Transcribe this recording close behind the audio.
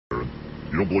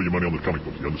You don't blow your money on the comic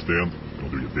books, you understand?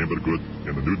 It'll do you a damn bit of good.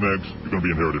 And the nude mags, you're going to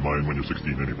be inherited mine when you're 16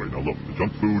 anyway. Now look, the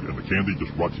junk food and the candy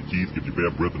just rots your teeth, gives you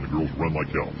bad breath, and the girls run like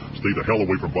hell. Stay the hell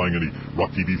away from buying any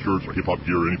rock TV shirts or hip-hop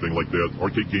gear or anything like that.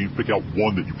 Arcade games, pick out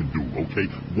one that you can do, okay?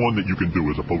 One that you can do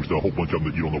as opposed to a whole bunch of them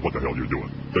that you don't know what the hell you're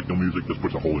doing. Techno music just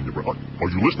puts a hole in your brain.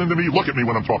 Are you listening to me? Look at me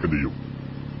when I'm talking to you.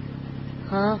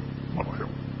 Huh? What the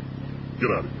hell? Get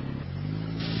out of here.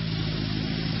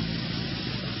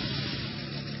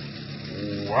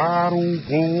 Oh, I don't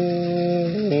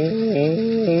want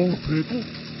a pickle.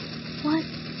 What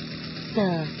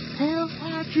the hell?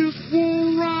 I just want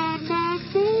to ride my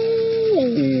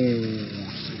motorcycle.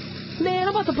 Man,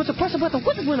 I'm about to put the pressure button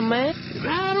with him, man. And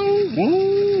I don't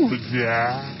want to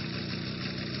die.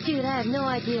 Dude, I have no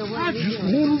idea what I you're just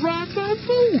doing. want to ride my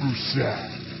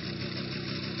motorcycle.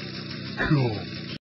 Come